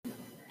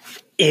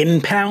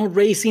Impound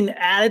racing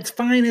at its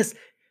finest.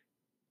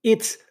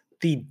 It's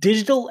the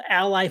Digital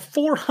Ally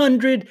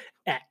 400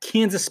 at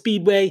Kansas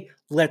Speedway.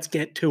 Let's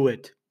get to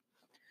it.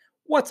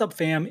 What's up,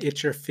 fam?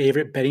 It's your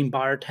favorite betting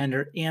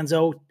bartender,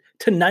 Anzo.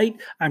 Tonight,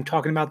 I'm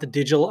talking about the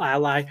Digital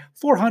Ally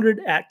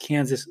 400 at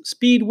Kansas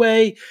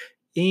Speedway.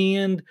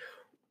 And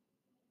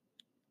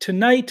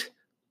tonight,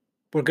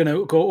 we're going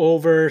to go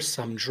over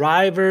some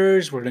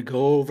drivers. We're going to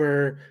go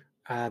over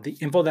the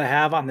info that I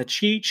have on the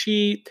cheat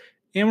sheet.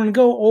 And we're going to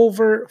go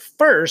over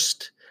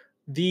first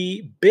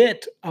the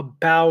bit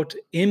about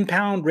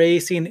impound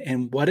racing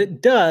and what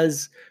it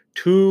does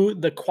to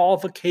the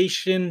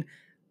qualification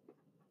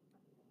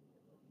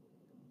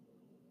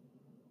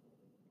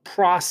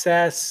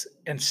process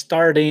and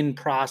starting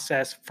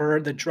process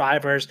for the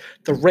drivers.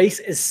 The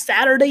race is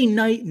Saturday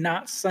night,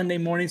 not Sunday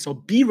morning, so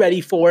be ready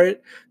for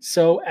it.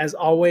 So as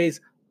always,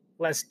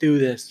 let's do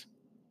this.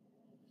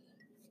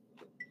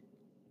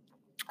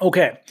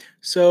 Okay,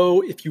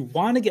 so if you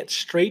want to get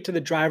straight to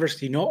the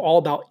drivers, you know all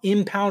about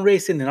impound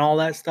racing and all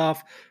that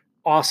stuff,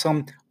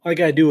 awesome. All you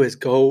got to do is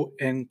go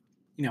and,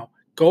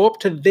 go up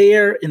to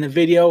there in the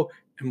video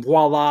and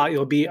voila,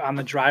 you'll be on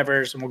the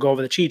drivers and we'll go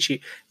over the cheat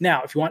sheet.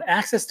 Now, if you want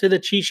access to the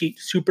cheat sheet,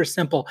 super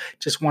simple.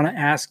 Just want to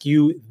ask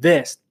you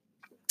this.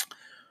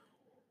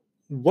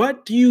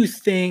 What do you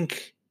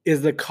think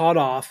is the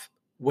cutoff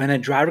when a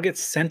driver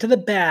gets sent to the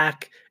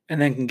back and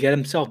then can get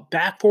himself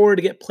back forward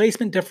to get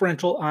placement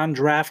differential on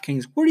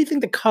DraftKings? Where do you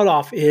think the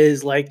cutoff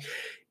is? Like,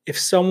 if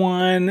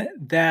someone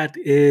that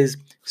is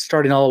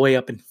starting all the way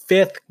up in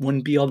 5th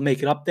wouldn't be able to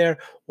make it up there,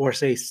 or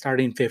say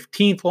starting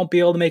 15th won't be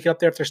able to make it up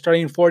there if they're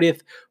starting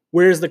 40th,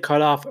 where's the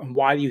cutoff and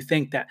why do you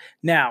think that?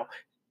 Now,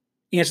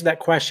 answer that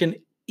question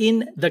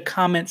in the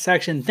comment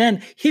section.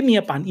 Then hit me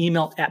up on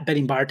email at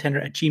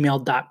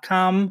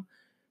bettingbartender@gmail.com.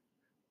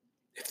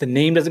 If the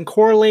name doesn't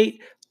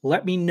correlate,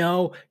 let me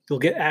know. You'll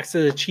get access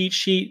to the cheat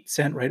sheet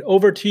sent right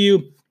over to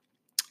you.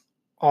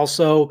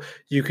 Also,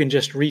 you can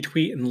just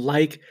retweet and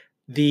like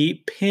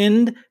the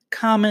pinned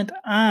comment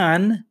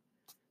on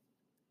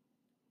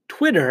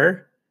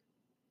Twitter,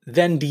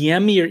 then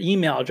DM me your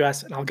email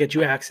address and I'll get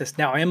you access.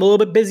 Now, I am a little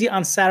bit busy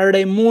on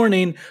Saturday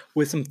morning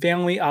with some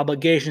family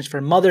obligations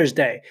for Mother's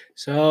Day,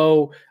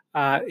 so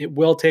it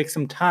will take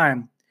some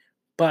time.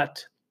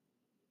 But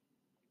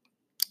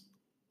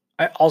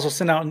I also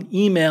sent out an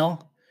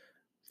email.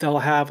 They'll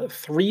have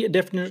 3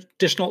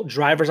 additional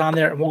drivers on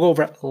there, and we'll go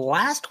over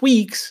last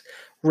week's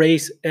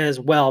race as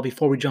well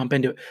before we jump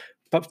into it.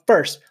 But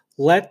first,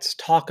 let's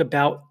talk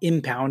about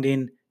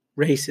impounding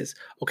races.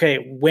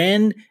 Okay,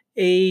 when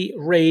a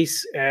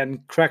race,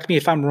 and correct me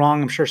if I'm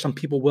wrong, I'm sure some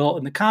people will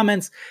in the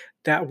comments,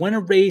 that when a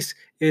race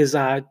is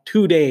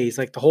 2 days,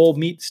 like the whole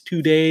meet's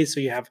 2 days, so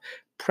you have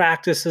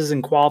practices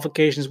and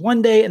qualifications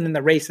one day and then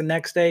the race the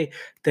next day,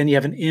 then you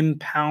have an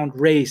impound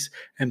race.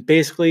 And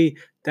basically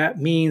that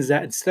means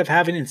that instead of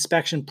having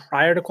inspection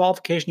prior to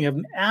qualification, you have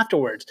them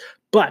afterwards.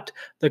 But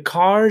the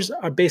cars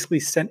are basically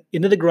sent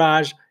into the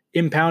garage,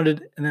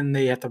 impounded, and then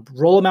they have to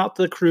roll them out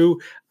to the crew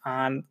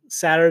on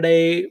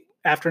Saturday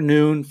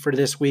afternoon for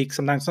this week,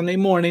 sometimes Sunday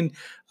morning.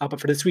 But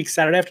for this week,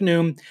 Saturday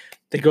afternoon,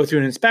 they go through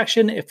an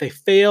inspection. If they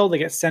fail, they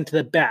get sent to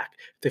the back.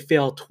 If they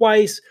fail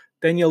twice,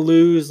 then you'll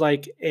lose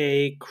like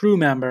a crew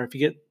member. If you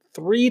get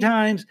 3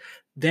 times,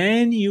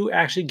 then you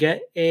actually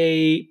get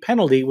a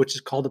penalty, which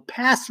is called a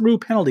pass-through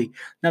penalty.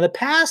 Now, the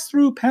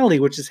pass-through penalty,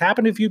 which has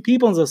happened to a few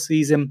people in this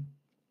season,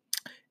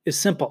 is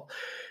simple.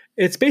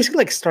 It's basically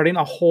like starting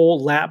a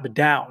whole lap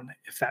down,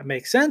 if that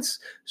makes sense.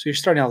 So you're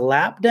starting a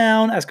lap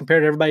down as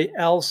compared to everybody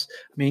else.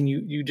 I mean,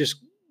 you just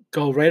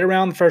go right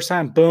around the first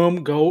time,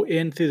 boom, go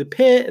in through the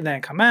pit, and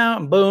then come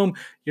out, and boom,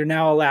 you're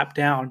now a lap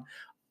down.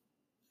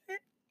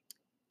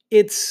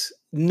 It's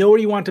nowhere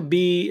you want to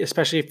be,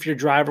 especially if your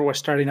driver was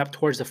starting up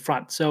towards the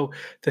front. So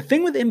the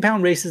thing with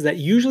impound races is that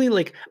usually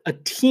like a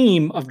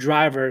team of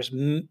drivers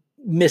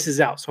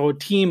misses out. So a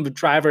team of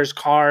drivers,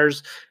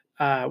 cars,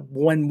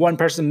 when one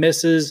person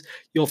misses,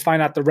 you'll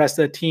find out the rest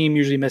of the team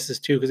usually misses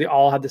too, because they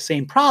all have the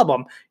same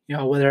problem.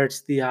 Whether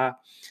it's the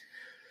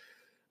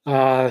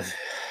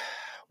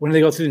when they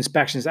go through the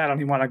inspections, I don't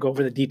even want to go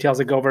over the details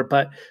I go over,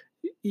 but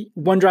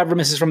one driver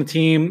misses from the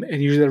team and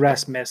usually the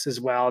rest miss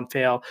as well and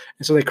fail.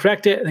 And so they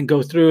correct it and then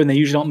go through, and they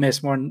usually don't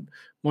miss more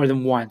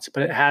than once,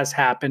 but it has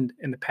happened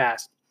in the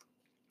past.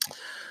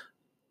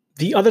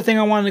 The other thing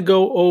I wanted to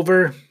go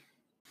over, all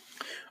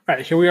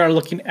right, here we are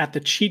looking at the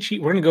cheat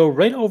sheet. We're going to go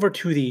right over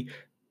to the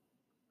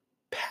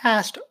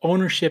past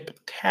ownership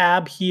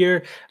tab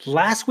here.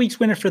 Last week's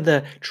winner for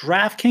the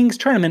DraftKings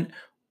tournament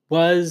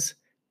was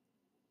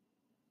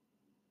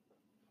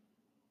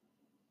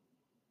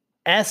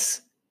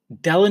S.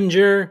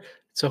 Dellinger.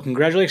 So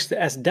congratulations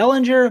to S.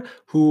 Dellinger,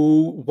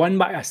 who won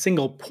by a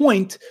single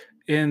point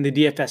in the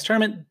DFS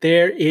tournament.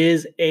 There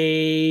is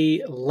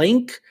a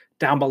link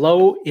down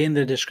below in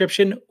the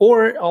description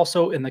or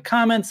also in the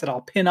comments that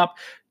I'll pin up.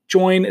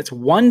 Join. It's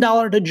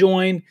 $1 to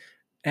join,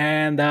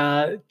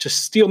 and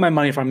just steal my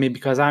money from me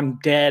because I'm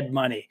dead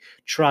money.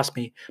 Trust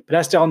me. But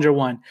S. Dellinger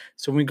won.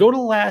 So when we go to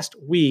last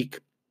week,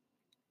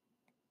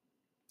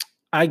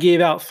 I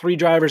gave out 3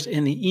 drivers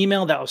in the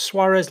email. That was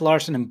Suarez,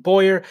 Larson, and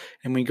Bowyer.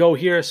 And we go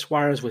here.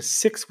 Suarez was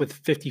 6th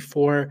with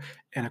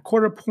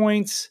 54.25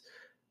 points.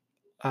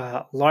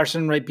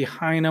 Larson right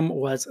behind him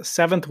was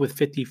 7th with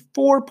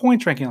 54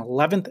 points, ranking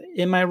 11th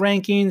in my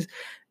rankings.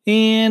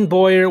 And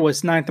Bowyer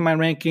was 9th in my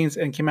rankings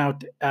and came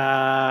out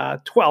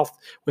 12th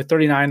with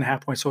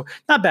 39.5 points. So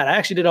not bad. I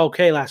actually did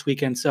okay last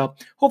weekend. So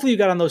hopefully you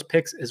got on those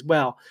picks as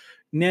well.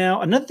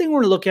 Now, another thing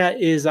we're going to look at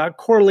is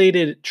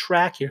correlated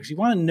track here, because you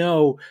want to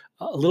know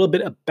a little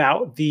bit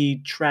about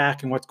the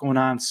track and what's going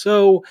on.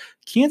 So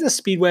Kansas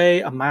Speedway,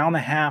 a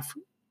 1.5-mile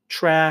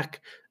track.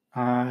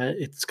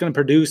 It's going to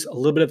produce a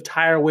little bit of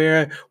tire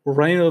wear. We're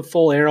running a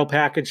full aero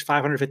package,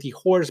 550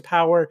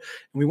 horsepower.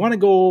 And we want to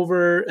go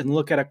over and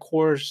look at a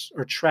course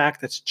or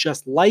track that's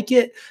just like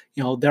it.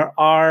 You know, there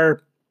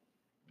are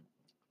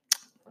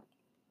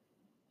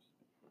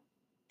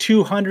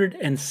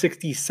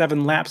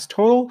 267 laps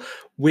total,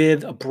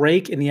 with a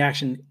break in the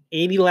action,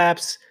 80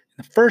 laps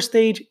in the first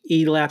stage,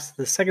 80 laps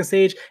the second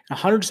stage, and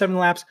 107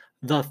 laps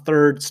the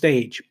third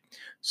stage.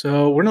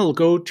 So we're going to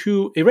go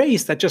to a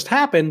race that just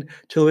happened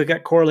to look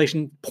at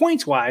correlation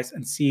points-wise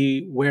and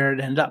see where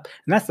it ended up.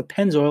 And that's the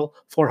Pennzoil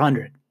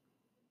 400.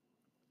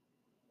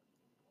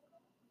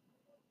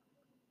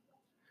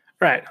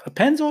 All right, the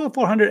Pennzoil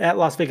 400 at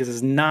Las Vegas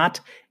is not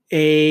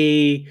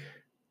a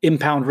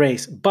impound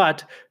race,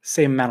 but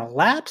same amount of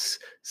laps,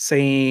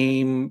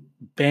 same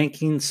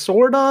banking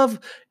sort of,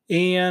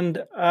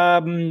 and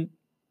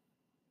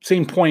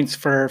same points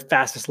for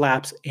fastest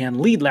laps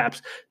and lead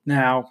laps.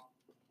 Now,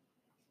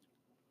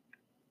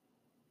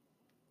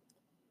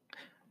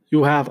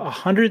 you have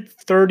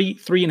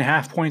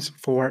 133.5 points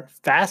for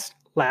fast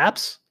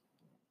laps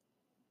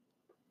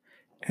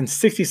and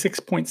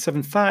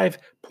 66.75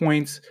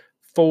 points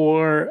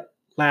for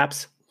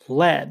laps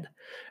led.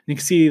 You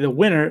can see the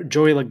winner,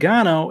 Joey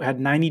Logano, had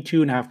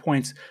 92.5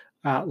 points,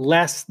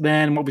 less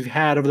than what we've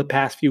had over the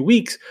past few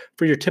weeks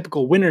for your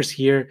typical winners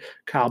here.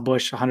 Kyle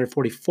Busch,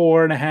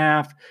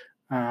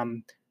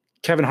 144.5.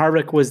 Kevin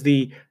Harvick was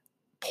the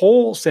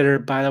pole sitter,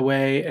 by the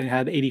way, and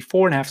had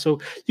 84.5. So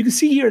you can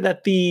see here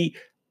that the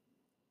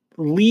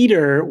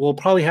leader will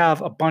probably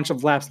have a bunch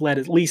of laps led,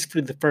 at least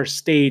through the first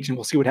stage, and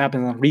we'll see what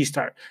happens on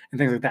restart and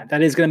things like that.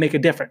 That is going to make a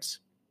difference.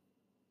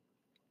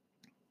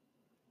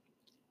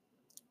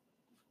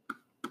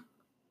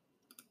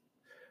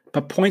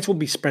 But points will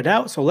be spread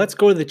out. So let's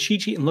go to the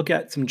cheat sheet and look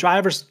at some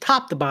drivers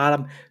top to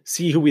bottom,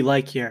 see who we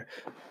like here.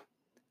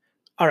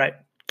 All right,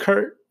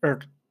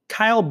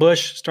 Kyle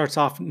Busch starts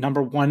off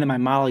number 1 in my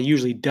model. He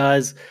usually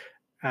does.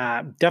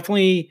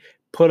 Definitely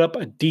put up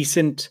a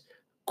decent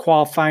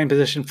qualifying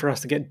position for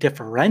us to get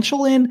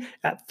differential in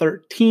at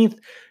 13th.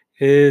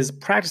 His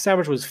practice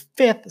average was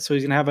 5th, so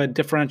he's going to have a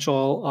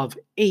differential of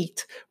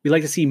 8. We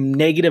like to see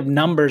negative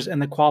numbers in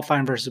the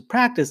qualifying versus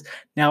practice.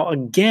 Now,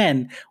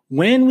 again,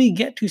 when we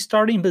get to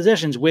starting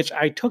positions, which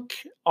I took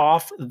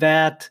off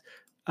that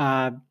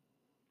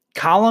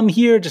column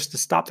here just to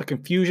stop the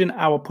confusion,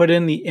 I will put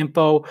in the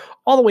info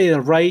all the way to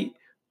the right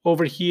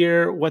over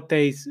here, what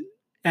they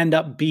end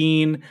up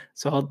being.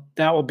 So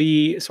that will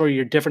be sort of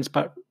your difference,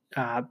 but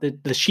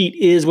the sheet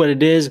is what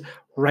it is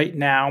right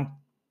now.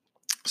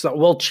 So it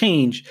will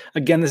change.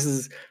 Again, this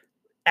is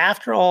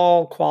after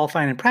all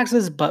qualifying and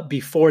practices, but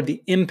before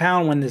the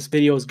impound when this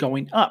video is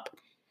going up.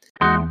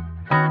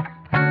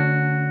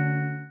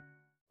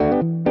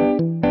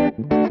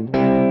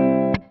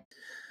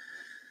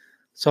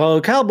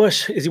 So Kyle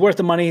Busch, is he worth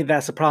the money?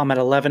 That's the problem at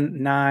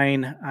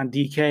 11.9 on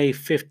DK,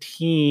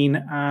 15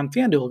 on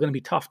FanDuel. Going to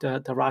be tough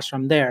to roster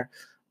him there.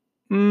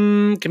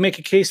 Can make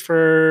a case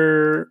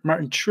for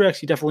Martin Truex.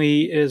 He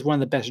definitely is one of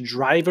the best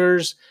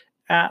drivers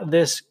at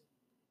this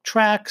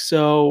track,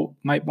 so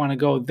might want to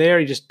go there.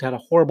 He just had a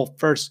horrible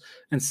first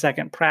and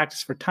second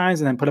practice for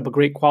times and then put up a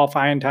great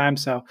qualifying time,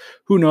 so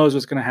who knows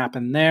what's going to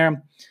happen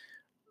there.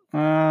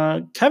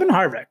 Kevin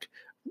Harvick.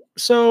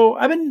 So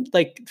I've been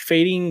like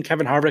fading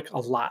Kevin Harvick a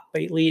lot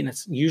lately, and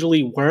it's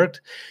usually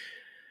worked.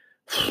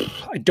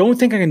 I don't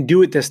think I can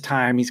do it this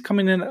time. He's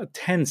coming in at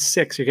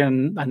 10.6. You're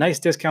getting a nice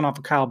discount off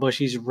of Kyle Busch.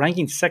 He's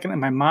ranking 2nd in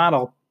my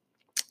model,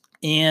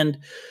 and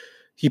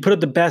he put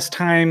up the best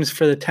times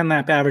for the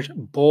 10-lap average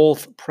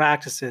both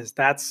practices.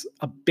 That's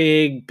a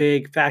big,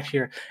 big fact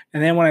here.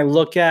 And then when I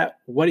look at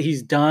what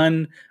he's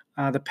done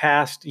the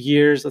past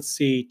years, let's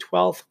see,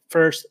 12th,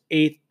 1st,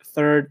 8th,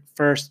 3rd,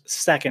 1st,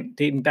 2nd,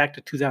 dating back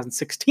to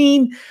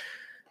 2016.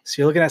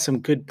 So you're looking at some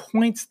good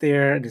points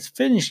there in his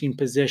finishing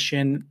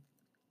position.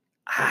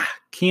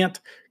 Can't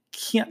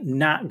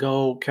not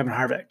go Kevin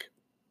Harvick.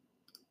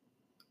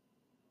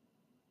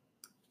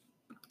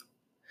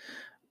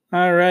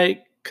 All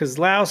right.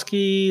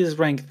 Keselowski is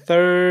ranked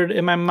 3rd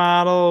in my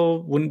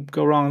model. Wouldn't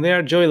go wrong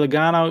there. Joey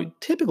Logano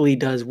typically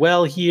does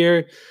well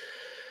here.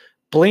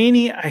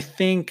 Blaney, I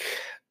think,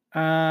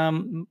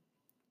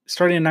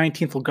 starting in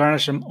 19th will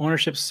garnish some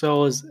ownership.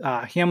 So is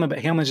Hamlin, but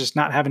Hamlin's just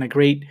not having a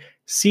great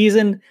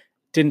season.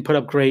 Didn't put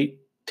up great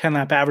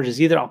 10-lap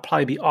averages either. I'll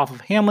probably be off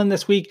of Hamlin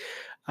this week.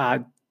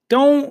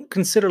 Don't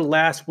consider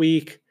last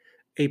week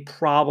a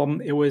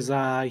problem. It was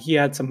he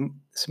had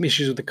some some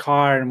issues with the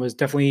car and was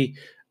definitely,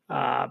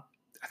 I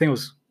think it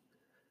was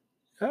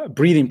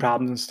breathing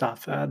problems and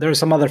stuff. There were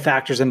some other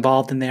factors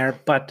involved in there,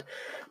 but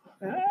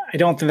I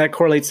don't think that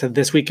correlates to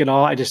this week at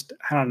all. I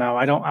don't know.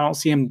 I don't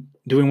see him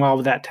doing well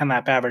with that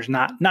 10-lap average.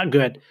 Not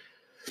good.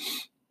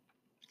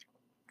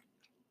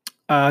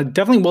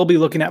 Definitely will be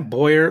looking at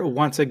Bowyer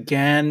once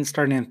again,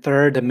 starting in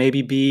third to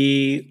maybe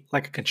be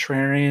like a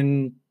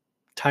contrarian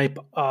type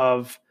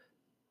of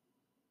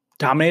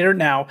dominator.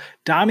 Now,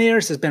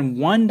 dominators has been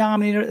one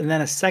dominator and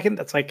then a second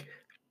that's like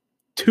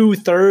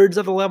 2/3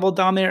 of the level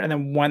dominator, and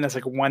then one that's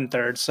like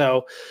 1/3.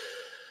 So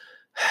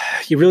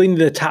you really need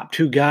the top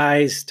two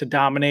guys to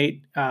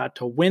dominate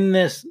to win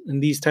this in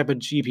these type of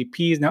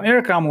GPPs. Now,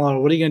 Aric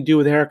Almirola, what are you going to do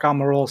with Aric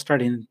Almirola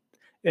starting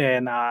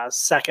in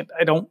second?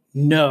 I don't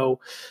know.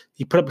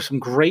 He put up some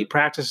great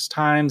practice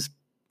times.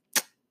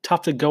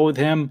 Tough to go with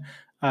him.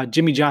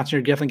 Jimmie Johnson,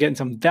 you're definitely getting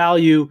some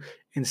value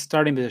in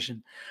starting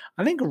position.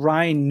 I think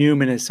Ryan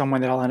Newman is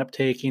someone that I'll end up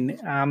taking.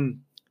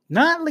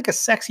 Not like a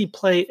sexy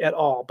play at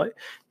all, but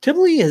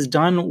typically has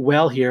done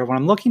well here. When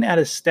I'm looking at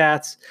his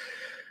stats,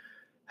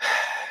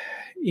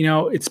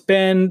 it's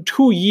been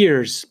 2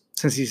 years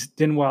since he's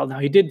done well. Now,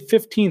 he did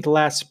 15th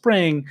last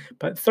spring,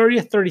 but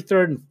 30th,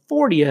 33rd, and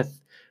 40th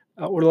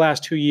over the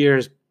last 2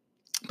 years.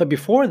 But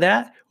before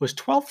that was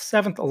 12th,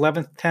 7th,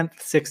 11th,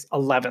 10th, 6th,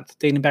 11th,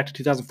 dating back to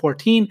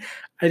 2014.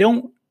 I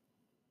don't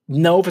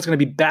know if it's going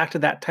to be back to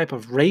that type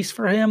of race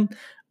for him.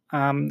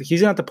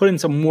 He's going to have to put in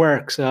some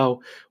work.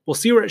 So we'll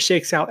see where it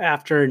shakes out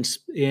after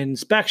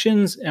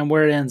inspections and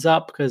where it ends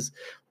up, because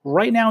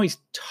right now he's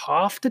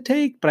tough to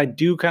take, but I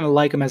do kind of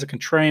like him as a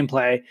contrarian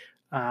play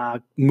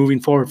moving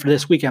forward for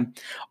this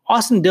weekend.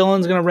 Austin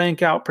Dillon's going to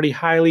rank out pretty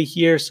highly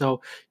here,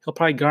 so he'll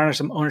probably garner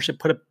some ownership,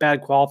 put a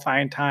bad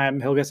qualifying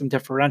time. He'll get some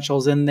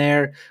differentials in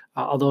there,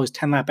 although his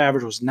 10-lap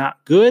average was not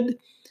good.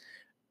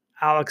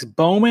 Alex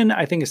Bowman,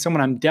 I think, is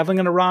someone I'm definitely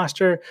going to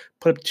roster.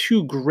 Put up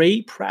 2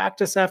 great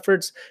practice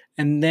efforts,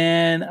 and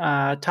then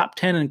top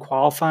 10 in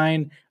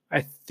qualifying.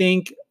 I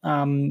think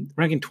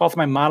ranking 12th in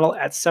my model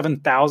at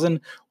 7,000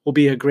 will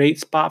be a great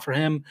spot for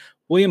him.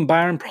 William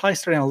Byron probably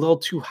starting a little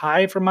too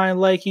high for my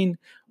liking,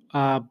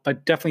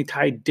 but definitely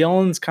Ty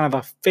Dillon's kind of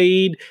a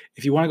fade.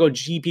 If you want to go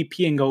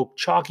GPP and go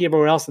chalky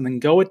everywhere else and then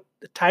go with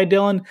Ty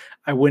Dillon,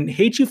 I wouldn't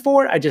hate you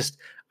for it.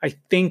 I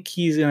think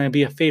he's going to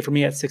be a fade for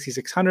me at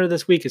 6,600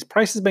 this week. His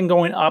price has been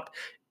going up,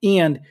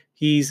 and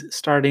he's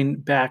starting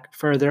back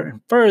further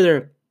and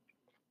further.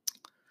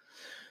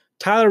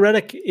 Tyler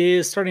Reddick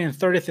is starting in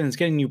 30th and is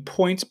getting you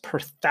points per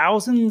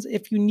thousands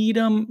if you need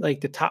them,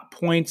 like the top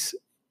points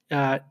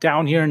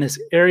down here in this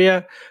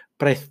area.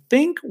 But I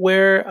think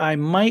where I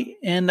might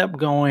end up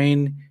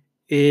going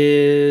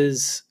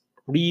is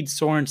Reed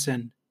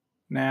Sorensen.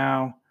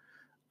 Now,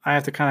 I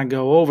have to kind of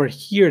go over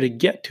here to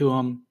get to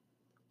him.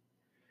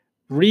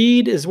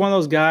 Reed is one of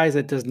those guys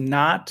that does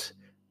not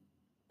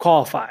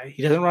qualify.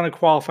 He doesn't run a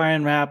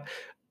qualifying wrap,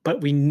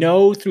 but we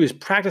know through his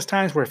practice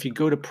times, where if you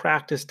go to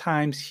practice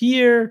times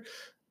here,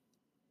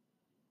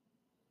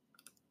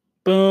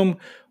 boom,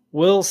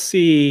 we'll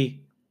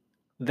see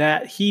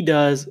that he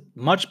does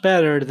much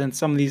better than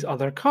some of these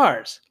other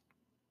cars.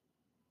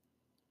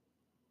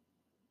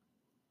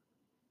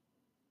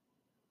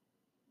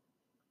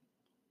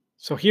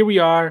 So here we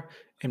are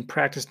in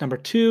practice number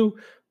 2.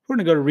 We're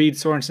going to go to Reed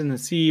Sorensen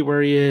and see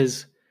where he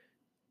is.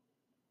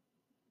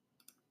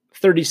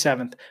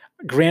 37th.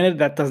 Granted,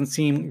 that doesn't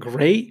seem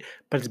great,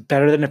 but it's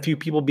better than a few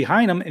people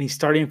behind him, and he's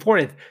starting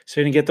 40th. So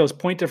you're going to get those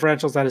point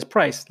differentials at his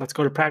price. Let's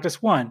go to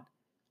practice 1.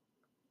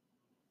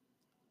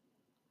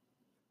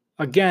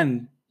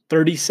 Again,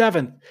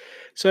 37th.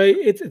 So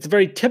it's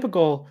very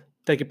typical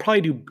that he could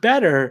probably do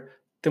better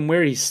than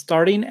where he's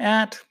starting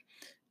at.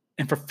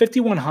 And for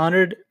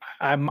 5,100,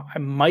 I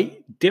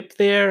might dip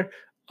there.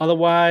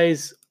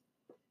 Otherwise,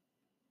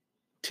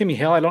 Timmy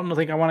Hill, I don't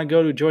think I want to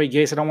go to Joey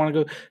Gase. I don't want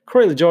to go.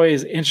 Corey LaJoie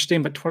is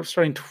interesting, but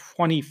starting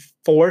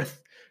 24th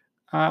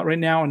right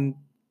now, and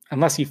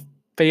unless he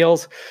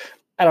fails,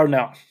 I don't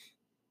know.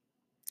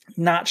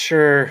 Not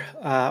sure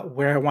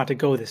where I want to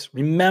go with this.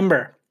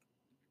 Remember,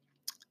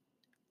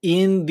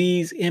 in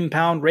these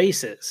impound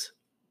races,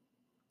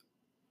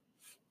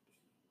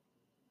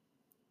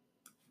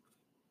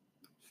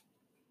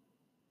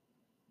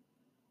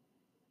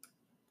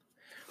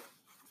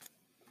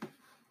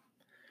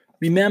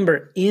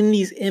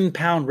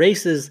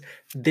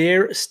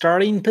 their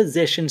starting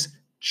positions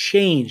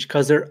change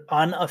because they're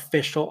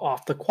unofficial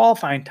off the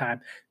qualifying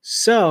time.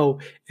 So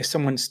if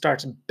someone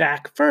starts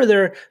back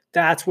further,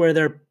 that's where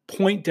their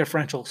point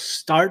differential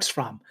starts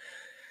from.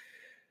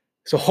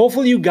 So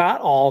hopefully you got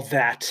all of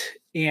that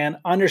and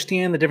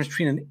understand the difference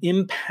between an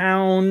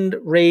impound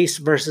race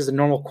versus a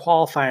normal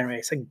qualifying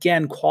race.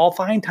 Again,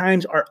 qualifying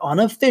times are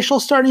unofficial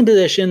starting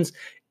positions,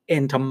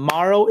 and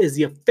tomorrow is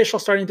the official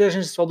starting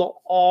positions, so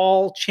they'll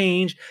all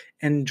change,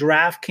 and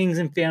DraftKings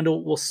and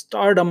FanDuel will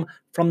start them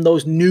from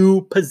those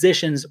new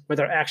positions where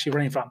they're actually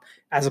running from,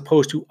 as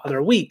opposed to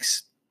other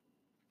weeks.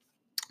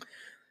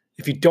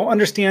 If you don't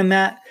understand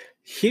that,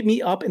 hit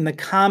me up in the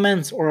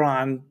comments or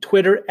on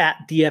Twitter at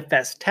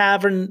DFS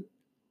Tavern.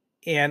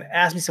 and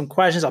ask me some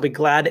questions. I'll be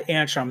glad to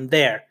answer them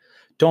there.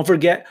 Don't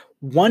forget,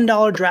 $1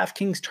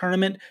 DraftKings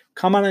tournament.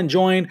 Come on and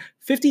join.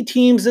 50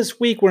 teams this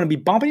week. We're going to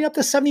be bumping up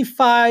to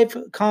 75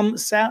 come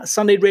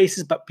Sunday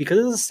races, but because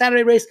it's a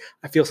Saturday race,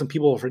 I feel some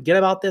people will forget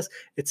about this.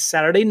 It's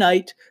Saturday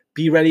night.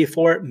 Be ready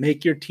for it.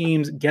 Make your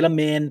teams, get them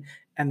in,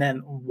 and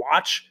then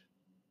watch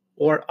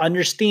or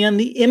understand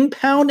the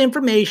impound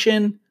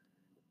information.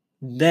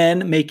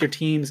 Then make your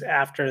teams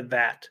after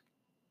that.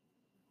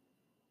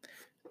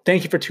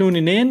 Thank you for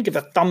tuning in. Give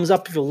a thumbs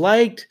up if you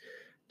liked.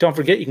 Don't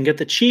forget, you can get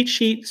the cheat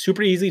sheet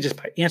super easy just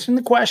by answering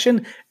the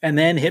question, and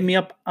then hit me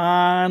up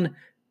on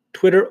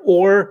Twitter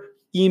or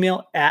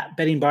email at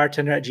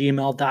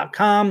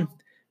bettingbartender@gmail.com.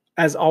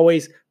 As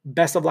always,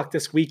 best of luck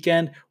this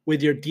weekend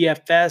with your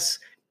DFS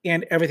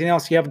and everything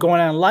else you have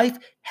going on in life.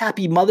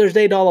 Happy Mother's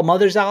Day to all the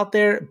mothers out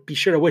there. Be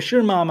sure to wish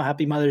your mom a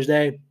happy Mother's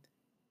Day.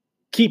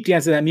 Keep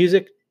dancing that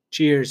music.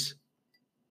 Cheers.